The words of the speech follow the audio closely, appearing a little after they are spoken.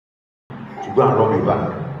to go and rob a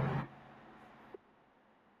bank.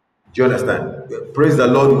 Do you understand? Praise the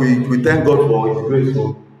Lord. We thank God for His grace.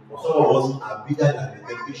 For some of us are bigger than the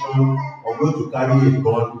temptation of going to carry a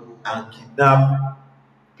gun and kidnap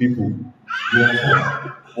people.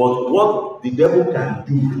 But what the devil can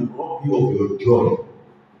do to rob you of your joy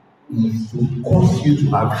is to cause you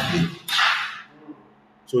to have faith.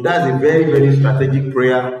 So that's a very, very strategic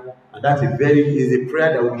prayer, and that's a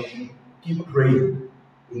prayer that we should keep praying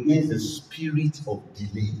against the spirit of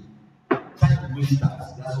delay. Time wasters.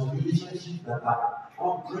 There are some relationships that are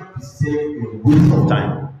 100% a waste of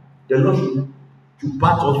time. The Lord should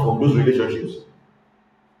part us from those relationships.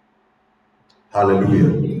 Hallelujah.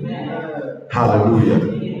 Amen. Hallelujah.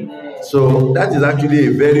 Amen. So that is actually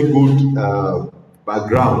a very good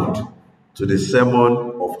background to the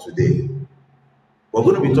sermon of today. We're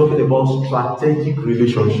going to be talking about strategic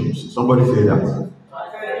relationships. Somebody say that.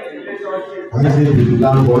 Strategic relationships. Can you say it with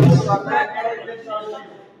loud voice?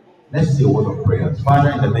 Let's say a word of prayer.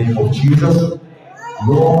 Father, in the name of Jesus,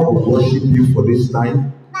 Lord, we worship you for this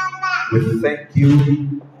time. We thank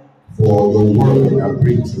you for your word that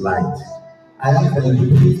brings light. I ask that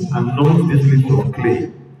you please anoint this little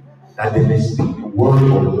clay that they may speak the word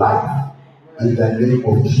of life in the name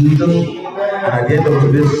of Jesus. And at the end of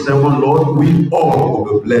today's sermon, Lord, we all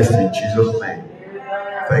will be blessed in Jesus' name.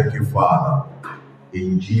 Thank you, Father.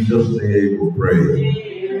 In Jesus' name we pray.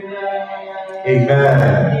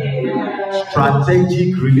 Amen.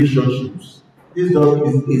 Strategic relationships. This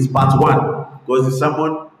is part one. Because the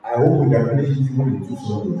sermon, I hope we can finish it even in 2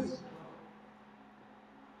 Sundays.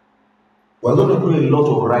 We're going to do a lot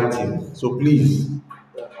of writing. So please,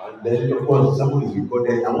 and then of course, someone is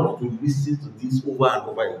recorded. I want you to listen to this over and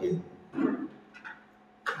over again.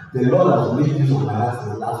 The Lord has laid this on my heart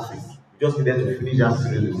since last week. We just needed to finish that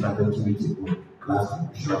series we started 2 weeks ago. Last week.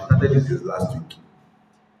 We should have started this since last week.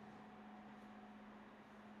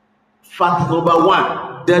 Fact number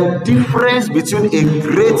one, the difference between a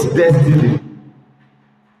great destiny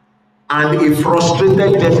and a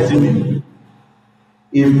frustrated destiny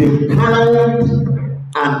is the kind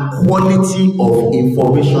and quality of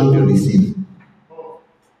information you receive.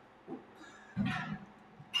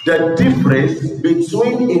 The difference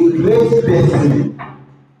between a great destiny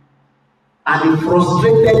and a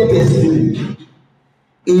frustrated destiny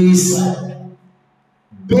is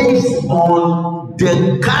based on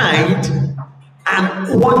the kind and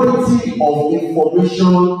quality of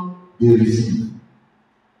information they receive.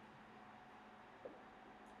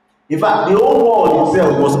 In fact, the whole world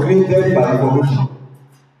itself was created by information.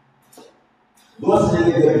 God said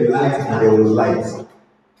there be light and there was light.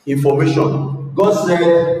 Information. God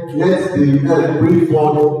said, let the earth bring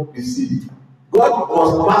forth the seed. God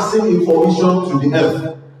was passing information to the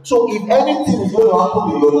earth. So if anything is going to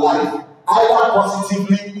happen in your life, either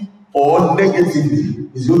positively or negatively,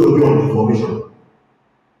 it's going to be on information.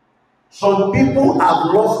 Some people have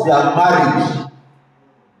lost their marriage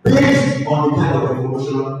based on the kind of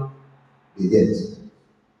information they get.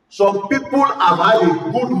 Some people have had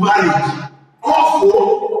a good marriage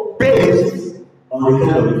also based on the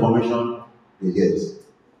kind of information they get.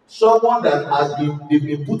 Someone that has they've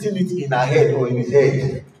been putting it in her head or in his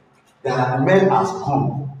head that men has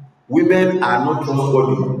come, women are not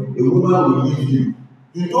trustworthy, a woman will leave you.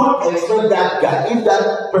 You don't expect that guy, if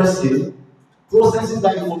that person processes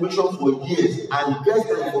that information for years and gets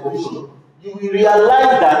that information, you will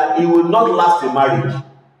realize that it will not last a marriage.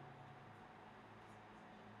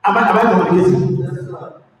 Am I communicating?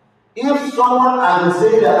 If someone has been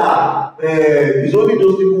saying that it's only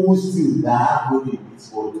those people who steal that have money in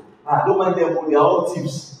this world, don't mind them, they are all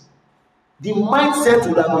thieves. The mindset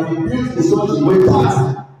would have been built in such a way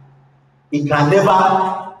that it can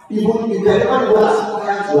never be to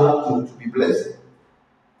be blessed.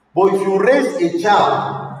 But if you raise a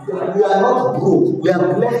child, we are not broke, we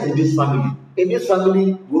are blessed in this family. In this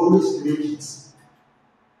family, we always make it.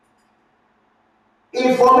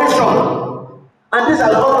 Information. And this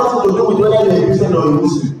has nothing to do with whether you are a Christian or a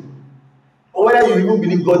Muslim, or whether you even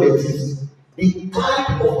believe God exists. The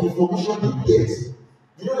type of information you get,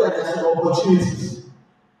 you know that there are some opportunities,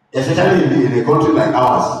 especially in a country like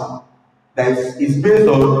ours, that is based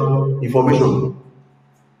on information.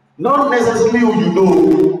 Not necessarily who you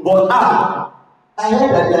know, but I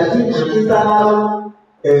heard that they are doing an internal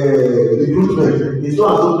recruitment in so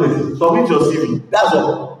and so place. Submit your CV. That's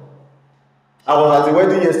all. I was at a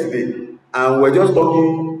wedding yesterday, and we're just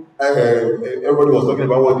talking. Everybody was talking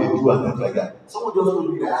about what they do and things like that. Someone just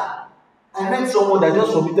told me that I met someone that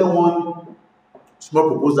just submitted one small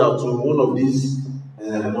proposal to one of these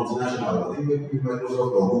multinational, I think maybe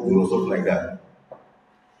Microsoft or Google or something like that.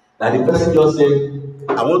 That the person just said,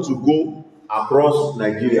 I want to go across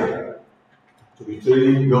Nigeria to be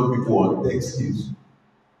training young people on tech skills.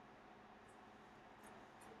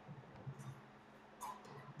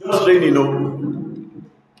 Just training, you know.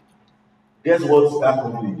 Guess what that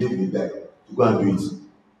company gave the guy to go and do it?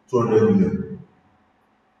 200 million.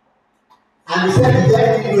 And he said the guy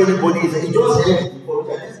didn't know anybody. He just heard before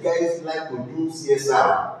that these guys like to do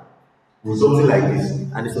CSR or something like this.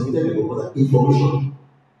 And he submitted the proposal information.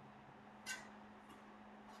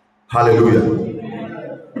 Hallelujah.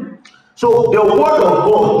 So the word of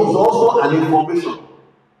God is also an information.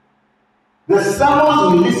 The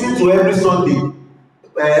sermons we listen to every Sunday.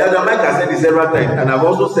 Elder Mike has said this several times, and I've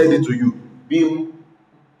also said it to you. Be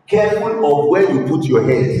careful of where you put your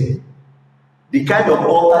head. The kind of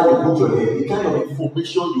altar you put your head, the kind of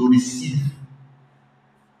information you receive.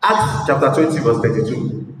 Acts chapter 20, verse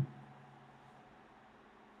 32.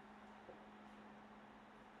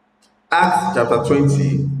 Acts chapter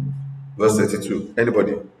 20, verse 32.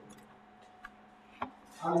 Anybody?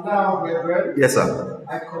 And now, brethren, yes, sir.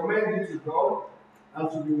 I commend you to God and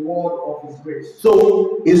to the word of his grace.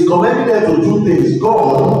 So he's commending them to two things,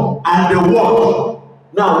 God and the word.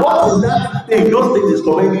 Now, what is that thing? Those things is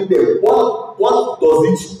commending them. What does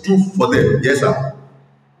it do for them? Yes, sir.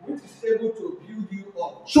 Which is able to build you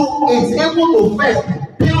up. So it's able to first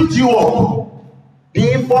build you up.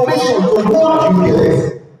 The information, the word you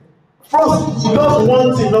get. First, he does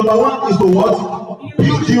one thing. Number one is to what?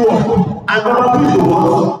 Build you up. And number two is to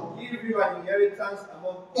what? Give you an inheritance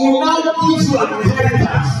among all. He now gives you an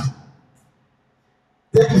inheritance.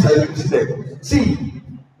 That is how you see. See,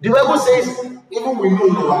 the Bible says, even we know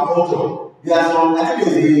in our culture, I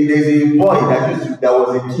think there's a boy that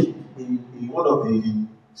was a kid in one of the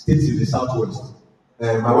states in the southwest.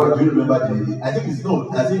 My wife, do you remember I think it's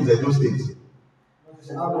Edo State.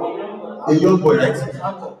 A young boy, right?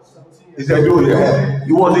 It's Edo, yeah.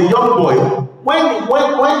 He was a young boy. When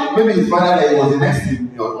maybe his father was the next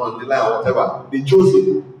thing on the line or whatever, they chose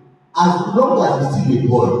him. As long as he's still a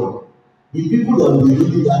boy, the people that will be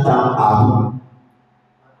reading that town are who?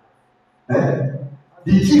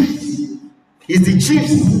 The chiefs. It's the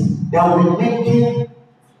chiefs that will be making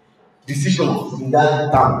decisions in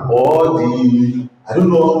that town, or I don't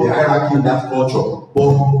know the hierarchy in that culture.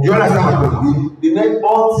 But you understand what I mean? The next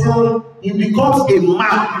until he becomes a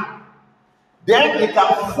man, then he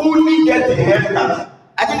can fully get the inheritance.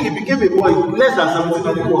 I think he became a boy less than 17,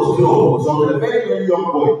 I think he was young, so a very, very young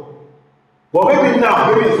boy. But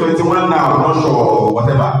maybe he's 21 now, I'm not sure, or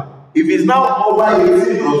whatever. If he's now over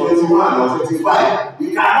 18 or 21 or 25, he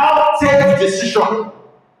can now take decision.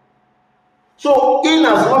 So, in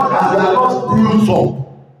as much as you are not built up,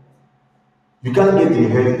 you can't get the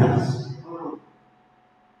inheritance.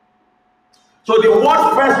 So the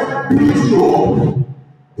word first builds you up,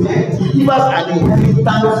 then to give us an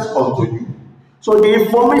inheritance unto you. So the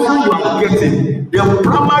information you are getting, the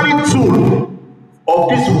primary tool of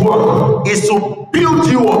this word is to build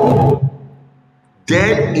you up.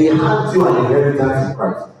 Then he hands you an inheritance in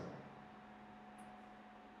Christ.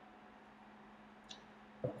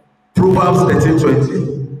 Proverbs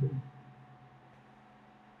 13:20.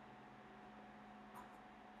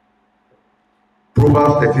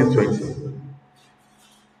 Proverbs 13:20.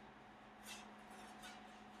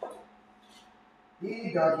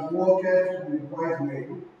 He that walketh with wise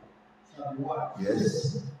men shall be wise. Yes.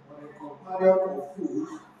 But a companion of fools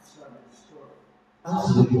shall be destroyed.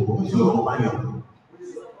 Absolutely. Who is your companion? Who is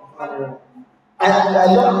your companion? I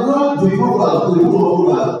love the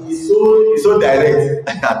proverb is so direct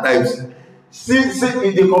at times. See,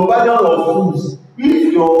 in the companion of fools,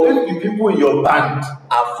 if the people in your band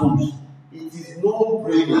are fools, it is no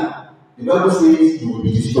brainer. The Bible says you will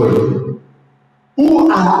be destroyed.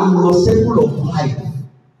 Who are in your circle of life?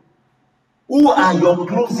 Who are your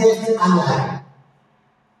closest ally?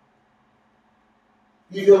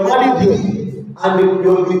 If you're married here, and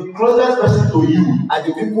the closest person to you are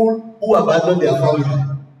the people who abandon their family,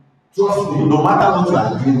 trust me, no matter what you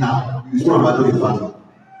are doing now, you still abandon your family.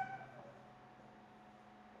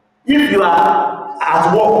 If you are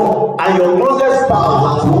at work and your closest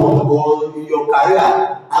spouse at work or in your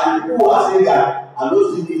career, and people who are saying that, and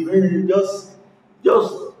those things,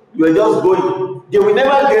 you are just going, they will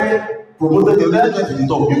never get promoted, they will never get to the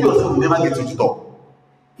top. You yourself will never get to the top.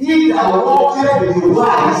 He that walketh with the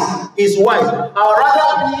wise is wise. I would rather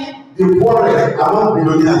be the poorest among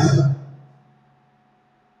billionaires.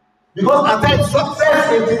 Because at times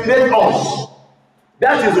success intimidates us.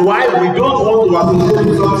 That is why we don't want to associate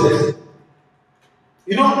with success.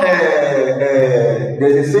 You know,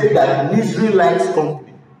 there's a saying that misery likes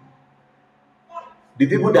company. The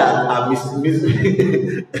people that are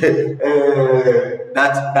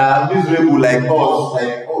that are miserable like us,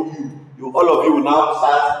 like you all of you will now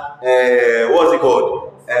start what's it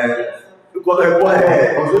called? Pity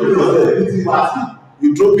party.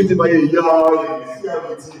 You throw pity party, you see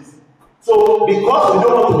how it is. So because we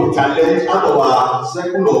don't want to be challenged out of our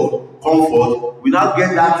circle of comfort, we now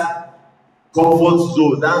get that comfort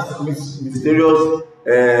zone, that mysterious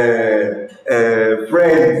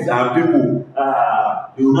friends and people.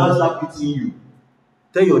 They will now start pitying you.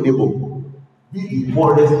 Tell your neighbor, be the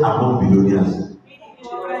poorest among billionaires.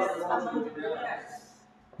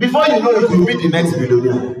 Before you know it, you will be the next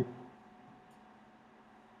billionaire.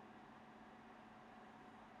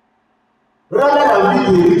 Rather than be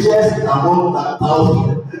the richest among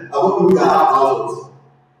thousands, among people that have thousands.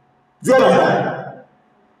 Do you understand?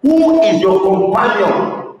 Who is your companion?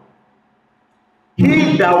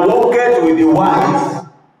 He that walketh with the wise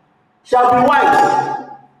shall be wise.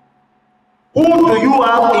 Who do you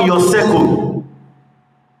have in your circle?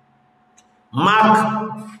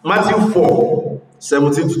 Matthew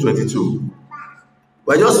 4:17-22.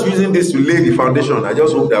 We're just using this to lay the foundation. I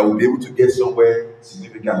just hope that we'll be able to get somewhere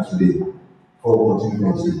significant today.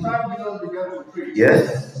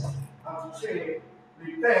 Yes. And to say,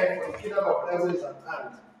 repent, for the kingdom of heaven is at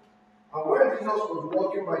hand. And when Jesus was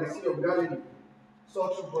walking by the Sea of Galilee, saw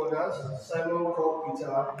two brothers, Simon called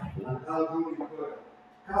Peter, and Andrew his brother,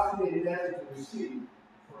 casting a net into the sea,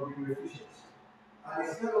 for they were fishers. And he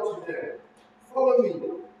said unto them, follow me,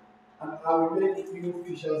 and I will make you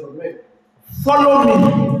fishers of men. Follow me,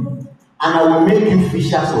 and I will make you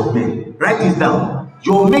fishers of men. Write this down.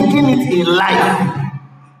 Your making it in life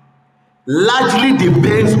largely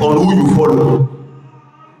depends on who you follow.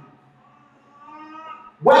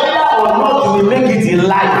 Whether or not you will make it in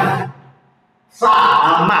life, sir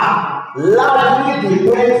and ma, largely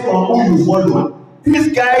depends on who you follow. These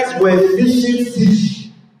guys were fishing fish.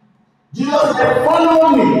 Jesus said,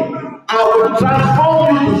 follow me, I will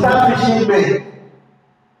transform you to start fishing men.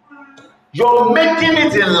 Your making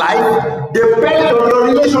it in life depends on your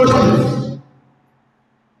relationships,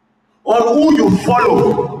 on who you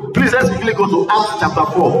follow. Please let's quickly go to Acts chapter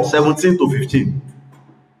 4:17-15.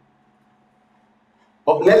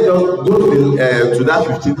 Let's just go to that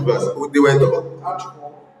 15th verse. They were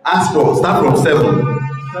Acts 4, start from 7.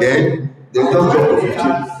 Then they just jump to 15.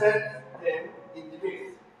 Set them in the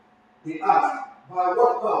midst. They asked, by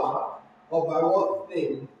what power or by what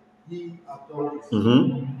name ye have done this? To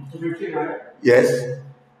 15, right? Yes.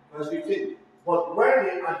 Verse 15. But when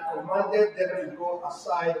they had commanded them to go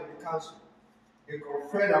aside of the council, they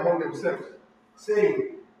conferred among themselves,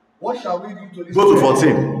 saying, what shall we do to this? Go to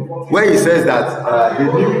 14, where he says that they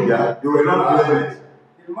were not doing it.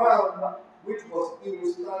 The man which was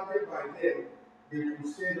ill standing by them, they could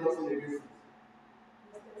say nothing against it.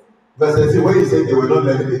 Verse 18, where he said they were not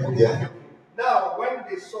letting it there. Now, when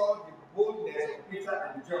they saw the boldness of Peter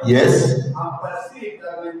and John, yes, and perceived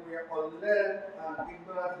that they were unlearned and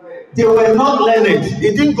ignorant men, they were not learned.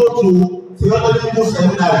 They didn't go to theological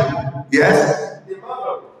seminary. Yes.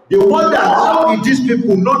 They wonder, how did these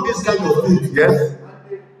people know this kind of thing? Yes. And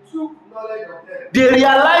they took knowledge of them. They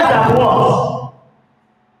realized that what?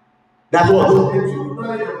 That what? They took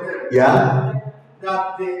knowledge of them. Yeah.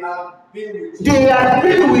 That they had been with Jesus. They had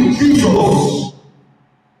been with Jesus.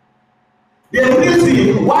 The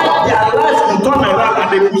reason why their lives could turn around and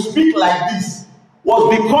they could speak like this was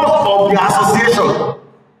because of the association.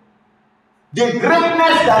 The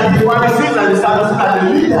greatness that the Pharisees and the Sadducees and the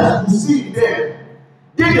leaders could see in them,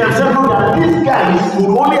 they themselves know that these guys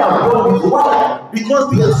would only have done this. Why? Because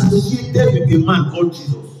they associated with a man called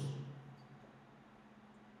Jesus.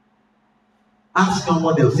 Ask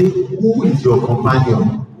someone, they'll say, who is your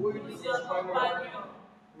companion? Who is your companion?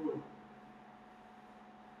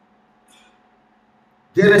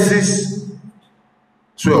 Genesis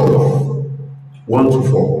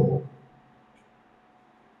 12:1-4.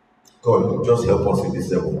 God, just help us in this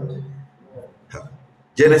sermon.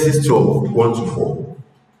 Genesis 12:1-4.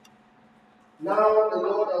 Now the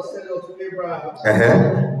Lord has said unto Abraham,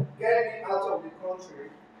 get thee out of the country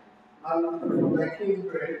and from thy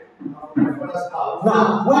kindred and from thy father's house.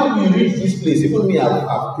 Now, when we read this place, even me,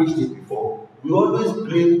 I've preached it before, we always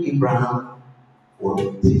blame Abraham for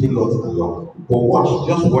taking Lot along. But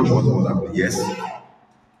just watch what was happening. Yes.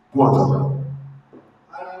 Go on.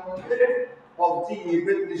 And I will make of thee a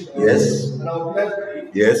great nation. Yes. And I will bless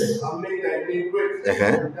thee. Yes. And make thy name great.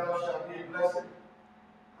 And thou shalt be a blessing.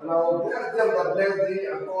 And I will bless them that bless thee,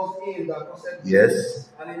 and cause him that curseth thee. Yes.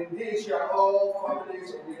 And in thee shall all families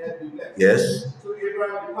of the earth be blessed. Yes. So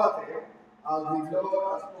Abraham departed, as the Lord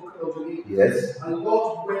had spoken unto him. Yes. And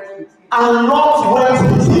Lot went with him. And Lot went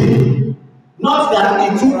with him. Not that he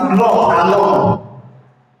took Lot along.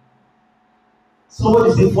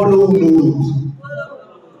 Somebody say follow no road.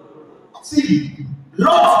 See,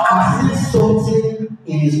 Lot has seen something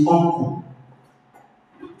in his uncle.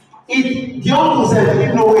 The uncle said he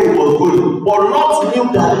didn't know where he was going, but Lot knew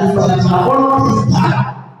that if I follow his path,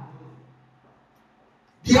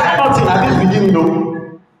 he had nothing at this beginning, no.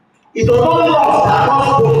 It was only Lot that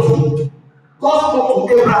God spoke to. God spoke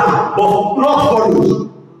to Abraham, but Lot follows.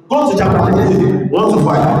 Go to chapter 33, 1 to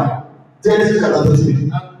 5. Genesis chapter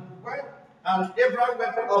 33. And Abraham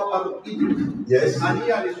went up out of Egypt. Yes. And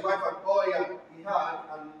he and his wife and all he had,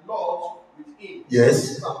 and Lot with him.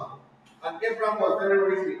 Yes. And Abraham was very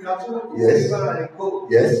rich in cattle, yes, silver, and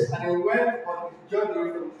gold. Yes. And he went on his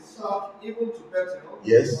journey from the south even to Bethel.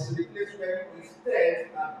 Yes. To the place where his tent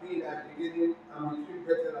had been at the beginning, and between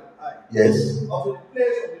Bethel and Ai. Yes. Unto the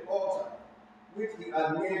place of the altar, which he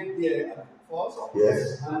had made there at first. Yes.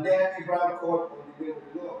 And then Abraham called on the name of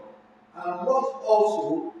the Lord. And Lot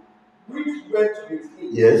also, which went with him,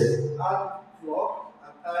 yes, had flock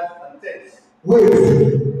and herds and tents. Wait.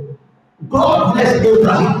 God blessed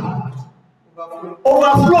Abraham.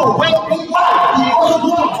 Overflow. Why? Because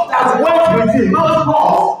God that went with him, not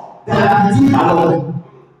God that did alone.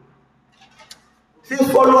 Say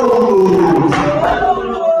follow.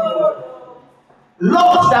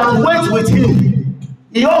 Lord that went with him,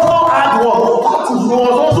 he also had what? He was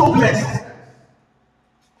also blessed.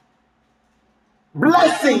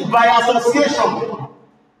 Blessing by association.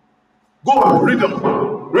 Go on, read them.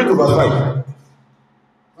 Read the verse 5.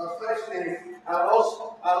 Verse 5 says,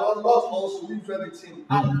 and Lot also lived with him,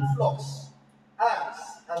 and flocks, herds,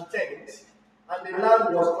 and tents, and the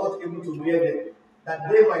land was not able to bear them, that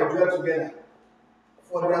they might dwell together.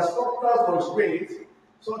 For their substance was great,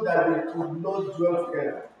 so that they could not dwell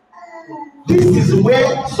together. This is where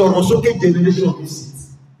Sorosoke generation is.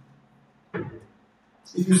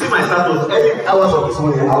 If you see my status, every hours of this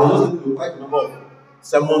morning, I was just listening to quite a number of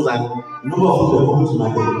sermons and number of things were coming to my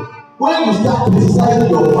head. When you start criticizing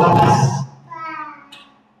your fathers,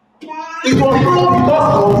 it was not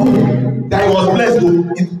because of him that he was blessed.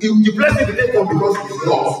 The blessing didn't come because he was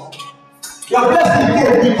lost. Your blessing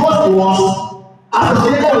came because he was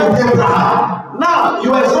associated with Abraham. Now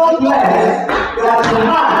you are so blessed that the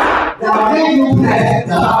man that made you blessed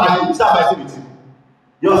that start fighting with you.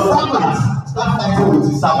 Your servant start fighting with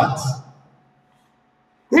his servant.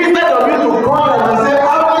 Instead of you to call them and say,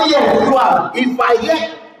 how many years you have? If I hear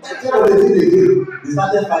that kind of the thing again, they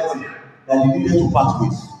started fighting that they needed to part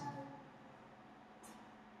ways.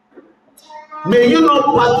 May you not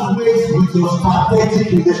part ways with your strategic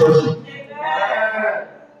relationship.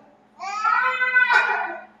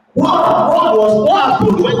 What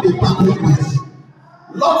happened when they parted ways?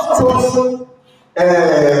 Lot chose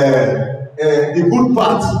the good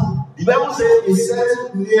part. The Bible says he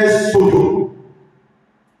set near Sodom.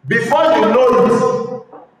 Before you know it,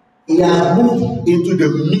 he has moved into the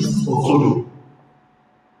midst of Sodom.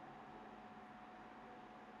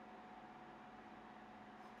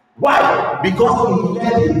 Why? Because he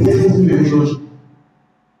led a blessing relationship.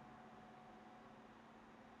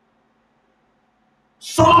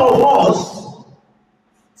 Some of us,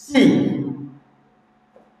 see,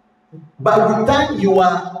 by the time you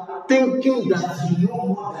are thinking that you know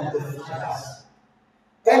more than the fathers,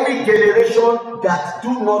 any generation that do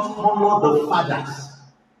not honor the fathers,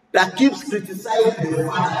 that keeps criticizing the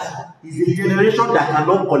fathers, is a generation that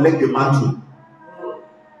cannot collect the mantle.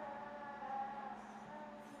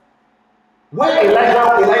 When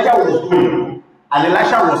Elijah was going and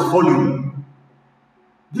Elisha was following,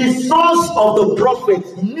 the sons of the prophet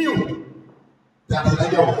knew that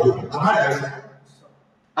Elijah was going.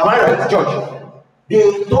 Am I right, church?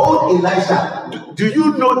 They told Elisha, do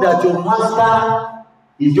you know that your master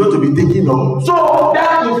is going to be taken up? So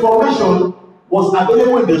that information was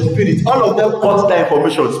available in the spirit. All of them got that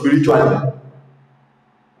information spiritually.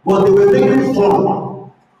 But they were making fun.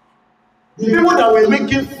 The people that were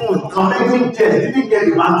making fun and making jest didn't get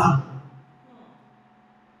the mantle.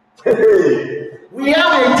 We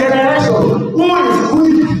have a generation who is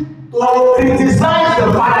quick to criticize the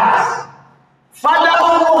fathers. Fathers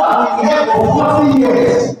who have been here for 40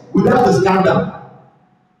 years without a scandal.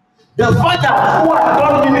 The fathers who have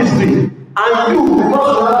done ministry, and you,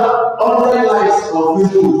 because you have 100 likes on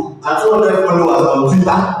Facebook and 200 followers on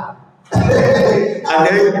Twitter, and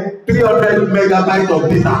then 300 megabytes of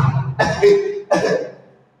data.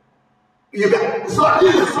 So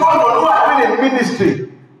this is someone who has been in ministry.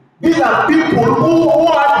 These are people who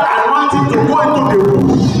are anointed to go into the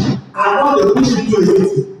bush and not the bush into a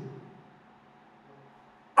city.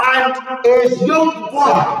 And a young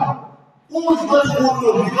boy who is not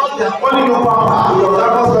moving because they are calling you papa in your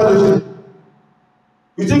campus fellowship.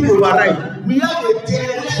 You think you are right? We have a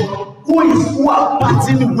generation who are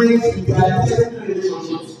parting ways with their destiny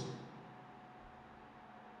relationships.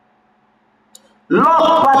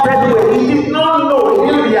 Lot parted ways. He did not know,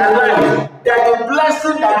 he didn't realize that the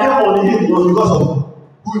blessing that came on him was because of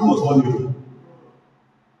who he was following.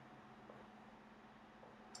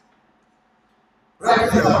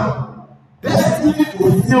 Right now, destiny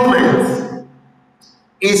fulfillment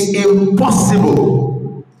is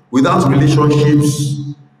impossible without relationships,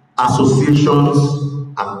 associations,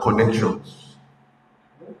 and connections.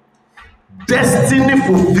 Destiny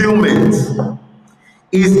fulfillment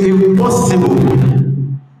is impossible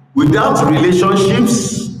without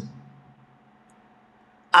relationships,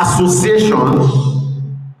 associations,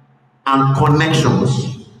 and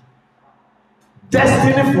connections.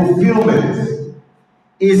 Destiny fulfillment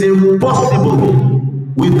is impossible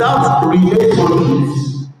without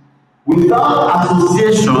relationships, without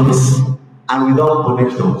associations, and without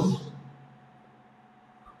connections.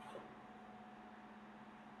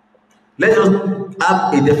 Let's just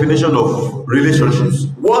have a definition of relationships.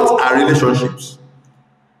 What are relationships?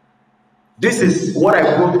 This is what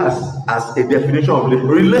I put as a definition of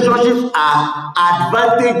relationships. Relationships are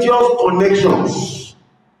advantageous connections.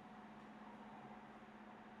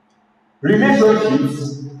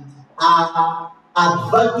 Relationships are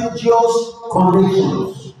advantageous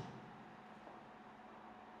connections.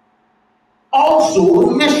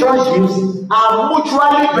 Also, relationships are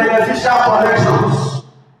mutually beneficial connections.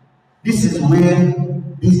 This is where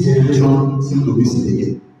this generation seems to miss it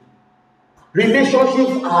again.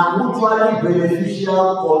 Relationships are mutually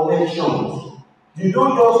beneficial connections. You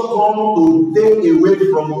don't just come to take away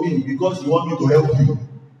from me because you want me to help you.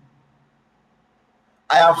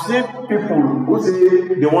 I have seen people who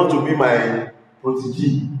say they want to be my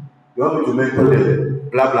protege, they want me to mentor them,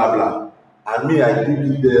 blah blah blah. And me, I do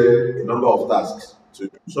give them a number of tasks. So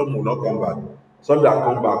some will not come back. Some that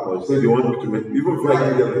come back or say they want me to mentor, even if I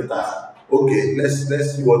give them the task. Okay, let's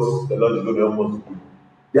see what the Lord is going to help us to do.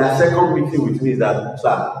 Their second meeting with me is that,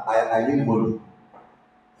 sir, I need money.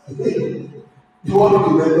 You want me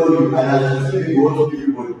to mentor you, and I say you want to give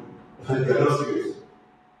you money. And you are not serious.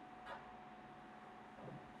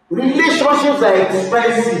 Relationships are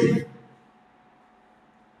expensive.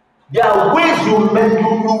 There are ways you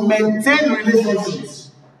maintain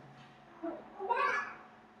relationships.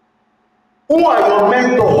 Who are your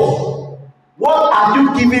mentors? What are you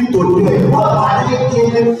giving to them? What are they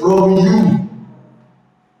giving from you?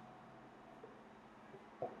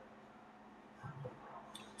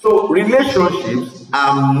 So relationships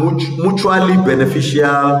are mutually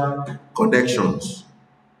beneficial connections.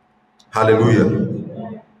 Hallelujah.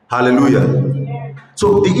 Hallelujah.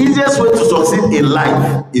 So the easiest way to succeed in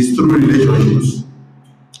life is through relationships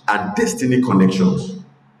and destiny connections.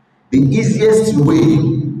 The easiest way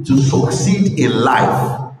to succeed in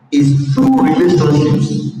life is through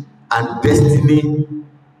relationships and destiny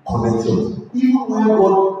connections. Even when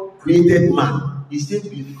God created man, he said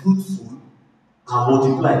be fruitful and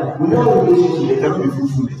multiply. Without relationship, there cannot be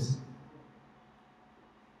fruitfulness.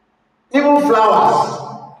 Even flowers,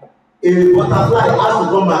 a butterfly has to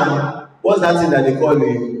come and what's that thing that they call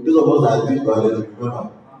it? Those of us that do biology, remember?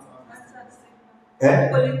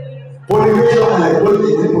 Pollination.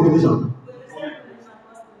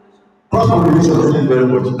 Cross pollination. Thank you very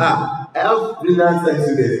much. I have brilliant science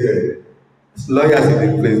students here. Lawyers in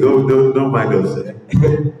the place, don't mind us.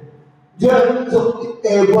 Yeah, so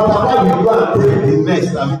butterfly will go and take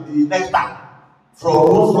the nectar from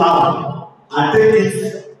one flower and take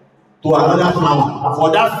it to another flower for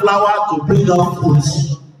that flower to bring out fruits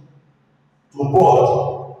to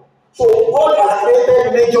God. So God has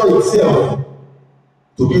created nature itself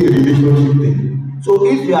to be a relationship thing. So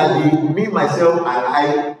if you are the me, myself, and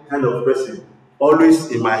I kind of person,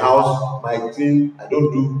 always in my house, my thing, I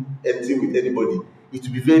don't do anything with anybody, it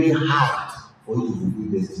will be very hard for you to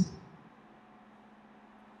fulfill destiny.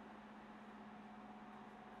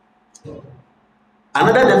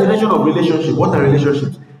 Another definition of relationship. What are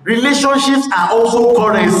relationships? Relationships are also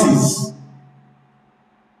currencies.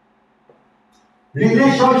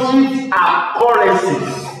 Relationships are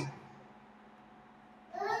currencies.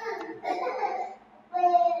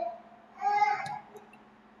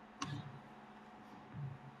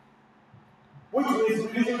 Which means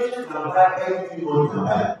relationships can buy everything money can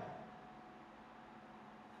buy.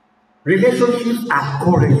 Relationships are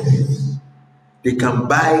currencies. They can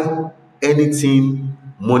buy anything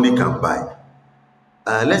money can buy.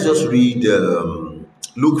 Let's just read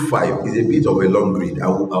Luke 5. It's a bit of a long read.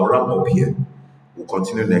 I'll wrap up here. We'll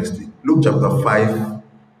continue next week. Luke chapter 5,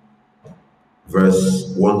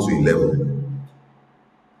 verse 1 to 11.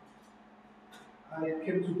 And it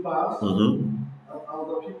came to pass, as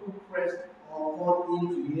the people pressed upon him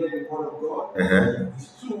to hear the word of God, he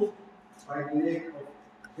stood by the lake of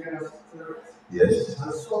Gennesaret, Yes.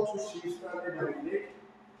 and saw two ships standing by the lake,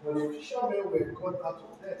 but the fishermen were gone out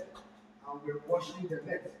of them, and were washing the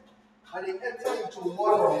net. And he entered into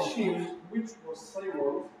one of the ships, which was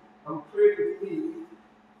Simon's, and prayed with him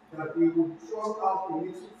that he would thrust out a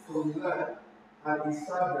little from the land. And he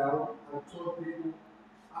sat down and told people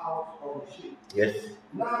out of the ship. Yes.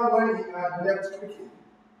 Now, when he had left speaking,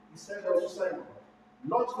 he said unto Simon,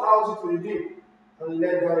 launch out into the deep, and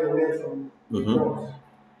let down your net from the cross.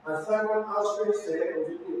 And Simon answering said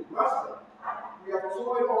unto him, Master, we have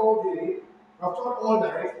toiled all day, have toiled all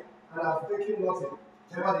night, and have taken nothing.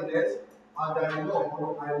 Nevertheless, at thy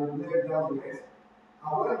law I will let down the net.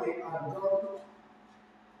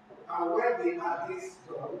 And when they had this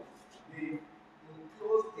done, they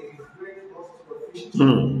enclosed a great multitude of fishes,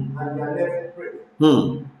 and their net break.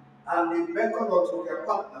 And they beckoned unto their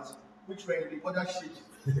partners, which were in the other ships,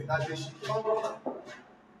 that they should come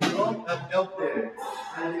and help them.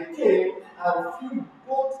 And they came and filled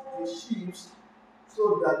both the ships, so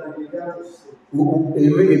that they began to sink. A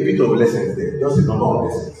bit of lessons there, just a number of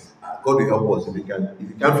lessons. God will help us if you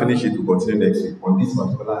can't finish it, we'll continue next week on this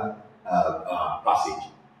particular passage.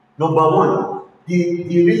 Number one,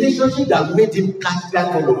 the relationship that made him catch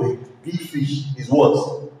that kind of a big fish is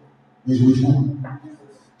what? Is with who?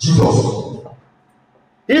 Jesus.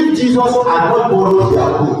 If Jesus had not borrowed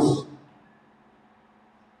their boats,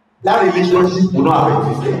 that relationship would not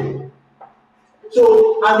have existed. So,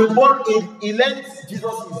 and he lent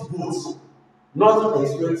Jesus his boats, not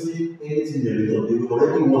expecting anything in return. They were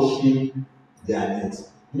already washing their nets.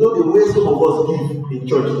 You know, the way some of us give in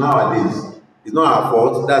church nowadays, it's not our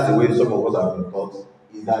fault. That's the way some of us have been taught.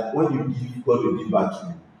 Is that when you give, God will give back to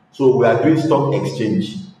you. So we are doing stock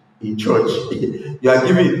exchange in church. You are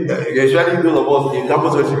giving, especially those of us in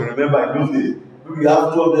campus church, you remember in those days, you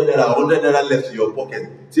have 200 naira, 100 naira left in your pocket.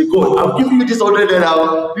 Say, God, I'm giving you this 100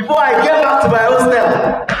 naira. Before I get back to my hostel,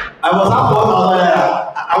 I must have 1,000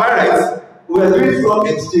 naira. Am I right? We are doing stock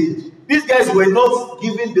exchange. These guys were not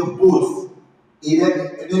giving the boats. They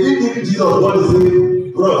didn't give Jesus what to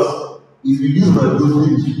say, bros, if you use my boat,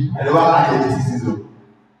 I never catch any season.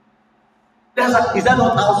 Is that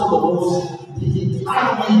not how some of us?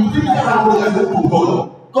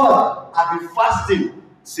 God, I've been fasting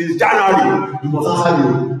since January. You must answer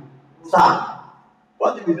me. Sir,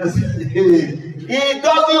 what if he doesn't? He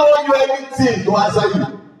doesn't owe you anything to answer you.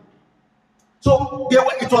 So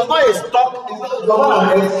it was not a stock, it was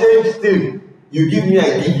not an exchange thing. You give me, I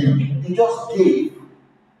give you. They just gave.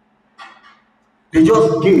 They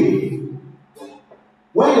just gave.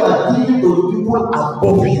 When you are giving to the people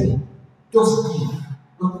above you, just give.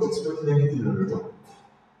 Don't expect anything in return.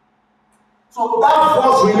 So that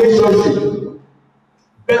first relationship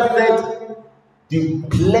birthed the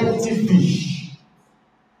plenty fish.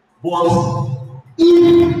 But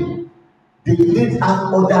if they didn't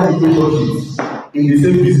have other relationships in the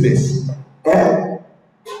same business,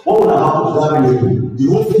 what would have happened to that relationship? The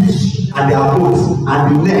whole fish and their boats and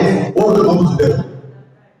the net, what would have happened to them?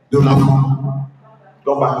 They would have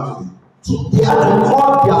gone back into it. So they had to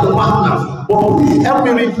call their partners. But please help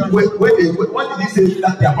me read what did he say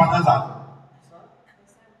that their partners are?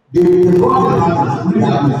 They call their partners. Read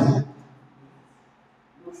that.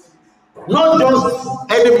 Not just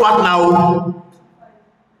any partner.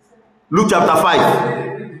 Luke chapter 5.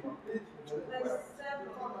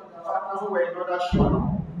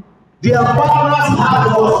 Their partners had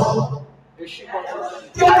what?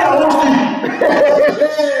 They had their own thing.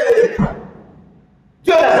 Do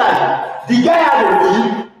you understand? The guy had a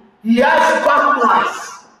ship. He has partners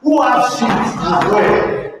who have ships as well.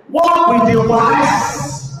 What with the wives?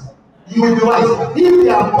 You will be wise. If they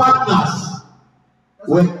are partners,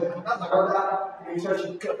 that's another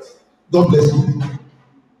relationship cut. God bless you.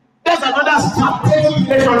 That's another strategic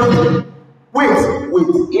relationship. Wait.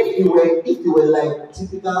 If you were like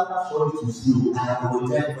typical, sorry to see you, I will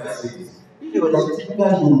tell you I say this. If you were like typical,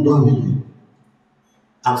 you don't need me.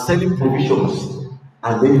 I'm selling provisions,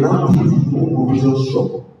 and then now put the provision shop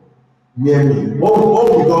near me. What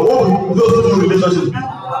we those two relationships?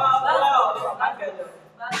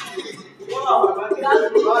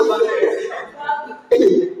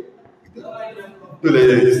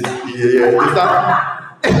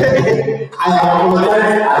 I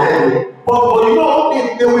apologize. But you know,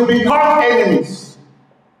 they will become enemies.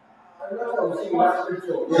 I remember seeing that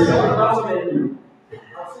scripture. Yes, sir.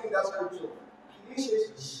 I'm seeing that scripture. He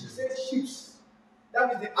says ships. That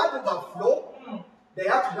means the overflow. They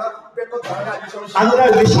have to have better relationship. Another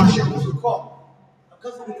relationship to come.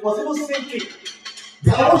 Because it was even sinking.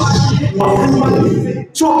 Their own ship was sinking.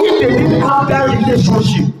 So if they didn't have that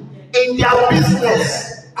relationship in their business,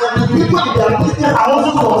 and the people in their business are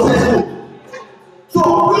also successful. So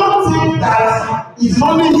don't think that it's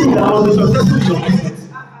only you that was successful in your business.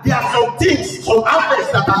 There are some things, some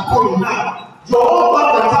aspects that are coming now. Your own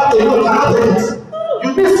partner alone cannot do it. You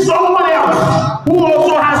need someone else who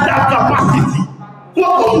also has that capacity. Who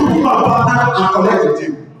can do your partner and connect with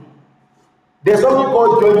you. There's something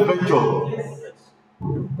called joint venture.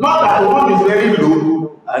 Not that one is very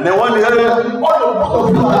low and then one is very low. All the both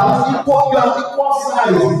of you are equal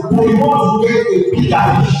size, but you want to get a bigger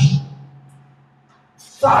fish.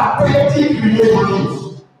 Strategic relationships.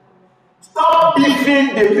 Stop beefing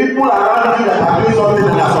the people around you that are doing something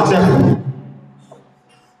that are successful.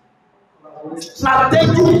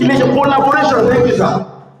 Strategic relation, collaboration, thank you, sir.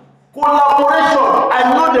 Collaboration. I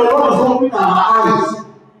know the Lord is opening our eyes.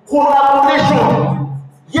 Collaboration.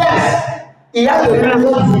 Yes, he has a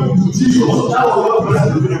relationship with Jesus. That was what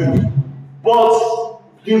blessed the miracle. But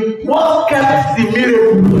what kept the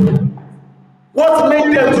miracle? What made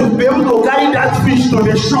them to be able to carry that fish to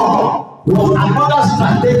the shore was another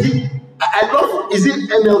strategic. I love, is it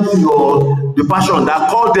NLT or the Passion that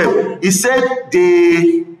called them? He said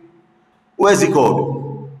what is it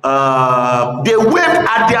called? They waved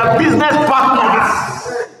at their business partners.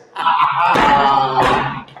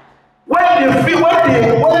 when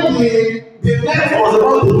the net was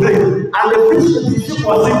about to break and the ship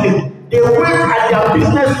was sinking, they waved at their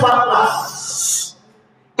business partners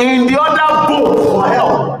in the other boat for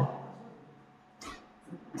help.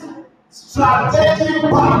 Strategic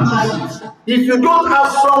partnerships. If you don't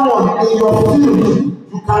have someone in your field,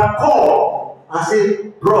 you can call and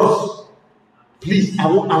say, Ross, please, I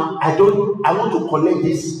want to collect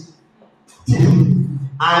this thing,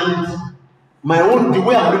 and the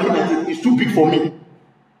way I'm looking at it is too big for me.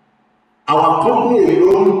 Our company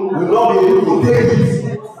alone will not be able to take it.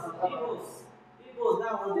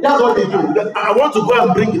 That's what they do. I want to go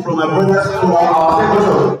and bring it from my brothers to our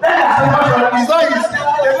second. It's not easy.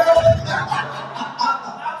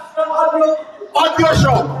 Audio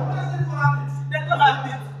shop.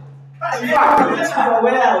 In fact,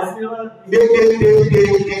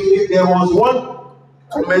 there was one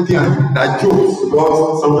comedian that jokes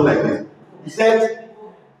about something like this. He said,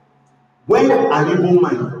 when an Igbo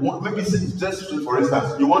man, maybe just for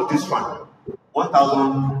instance, you want this fan,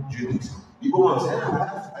 1,000 units. The Igbo man said,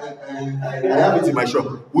 I have it in my shop.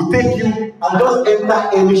 We'll take you and just enter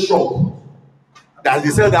any shop that they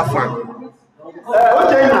sell that fan.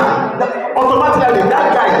 Automatically that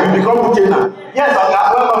guy will become Uchenna. Yes,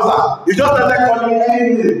 welcome sir. You just started calling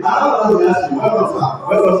anything. I don't know to ask you, welcome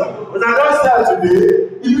sir. But I don't start today,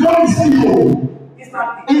 he becomes CEO.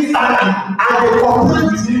 Instantly. And they complain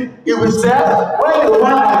with him, he will say, when the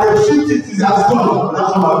one at the shift it is as gone.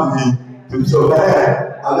 That's what happened to me. So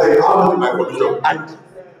I'm like, how much is my commission? And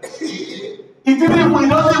he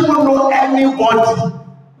doesn't even know anybody.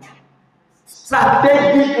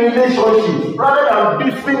 Strategic relationships rather than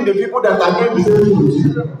beefing the people that are going to say with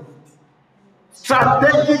you.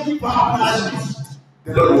 Strategic partnerships.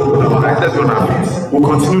 The Lord will open our eyes. Let's go now. We'll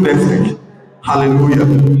continue next week. Hallelujah.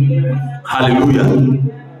 Hallelujah.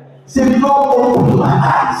 Say, Lord, open my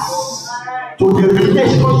eyes to the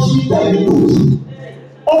relationship that I need to.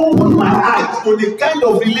 Open my eyes to the kind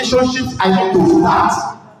of relationships I need to start.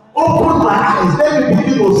 Open my eyes. Let me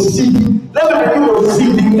begin to see. Let me begin to see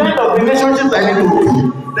the kind of relationships I need to do.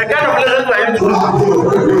 The kind of relationships I need to have.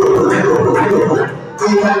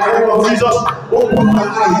 In the name of Jesus, open my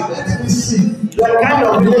eyes. Let me see the kind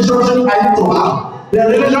of relationships I need to have. The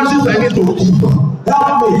relationships I need to keep.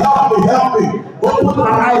 Help me. Open my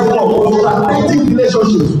eyes to strategic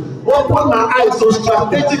relationships. Open my eyes to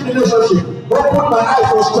strategic relationships. Open my eyes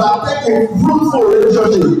to strategic, fruitful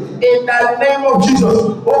relationships. In the name of Jesus,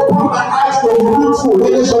 open my eyes to fruitful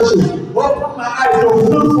relationships. Open my eyes to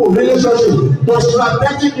fruitful relationships, to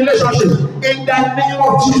strategic relationships. In the name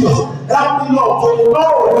of Jesus, help me, Lord, to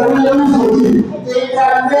know the relationship with you. In the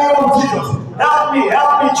name of Jesus. Help me,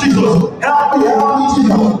 Jesus. Help me,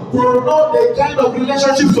 Jesus. To know the kind of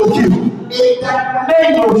relationships to keep. In the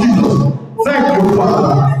name of Jesus. Thank you,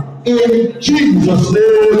 Father. In Jesus'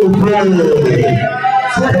 name we pray.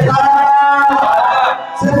 Say, Father,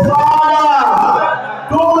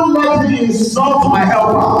 don't let me insult my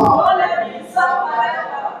helper.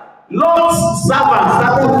 Lord's servant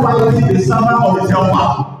started fighting the servant of his helper.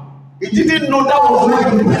 He didn't know that was where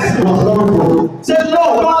the person was coming from. Say, no,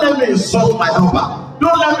 don't let me insult my helper.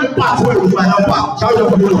 Don't let me part way with my helper. Shout your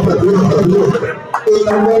prayer. In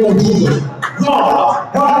the name of Jesus. Lord,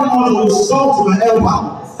 help me not to insult my helper.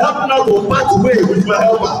 Help me not to part way with my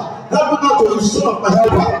helper. Help me not to be son of my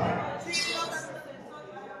helper.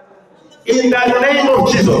 In the name of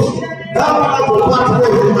Jesus. Help me not to part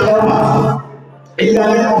ways with my helper. In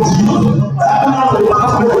the name of Jesus. Help me not to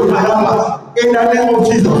part ways with my helper. In the name of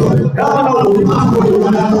Jesus. Help me not to part ways with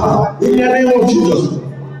my helper. In the name of Jesus.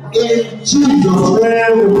 In Jesus'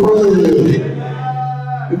 name we pray.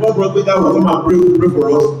 Before Prophet will come and pray for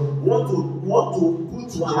us, we want to put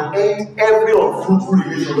to an end every unfruitful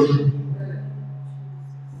relationship.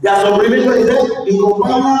 There are some relations that the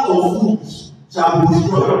companion of fools shall be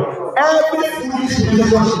destroyed. Every foolish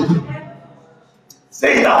relationship.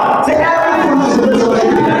 Say that. Say every foolish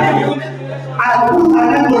relationship. I put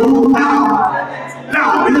an end to you now.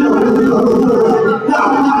 Now, every foolish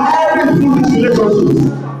relationship.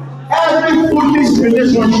 Every foolish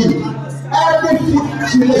relationship. Every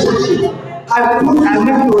foolish relationship. I put an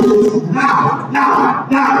end to you now.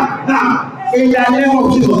 In the name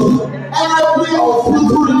of Jesus. Every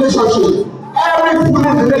unfruitful relationship. Every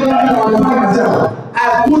foolish relationship I find myself. I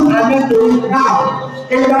put an end to it now.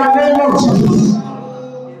 In the name of Jesus.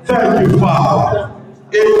 Thank you, Father.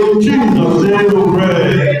 In Jesus' name we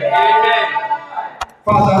pray.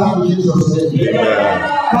 Father, in Jesus' name.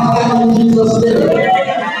 Father, in Jesus' name.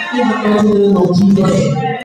 In the name of Jesus.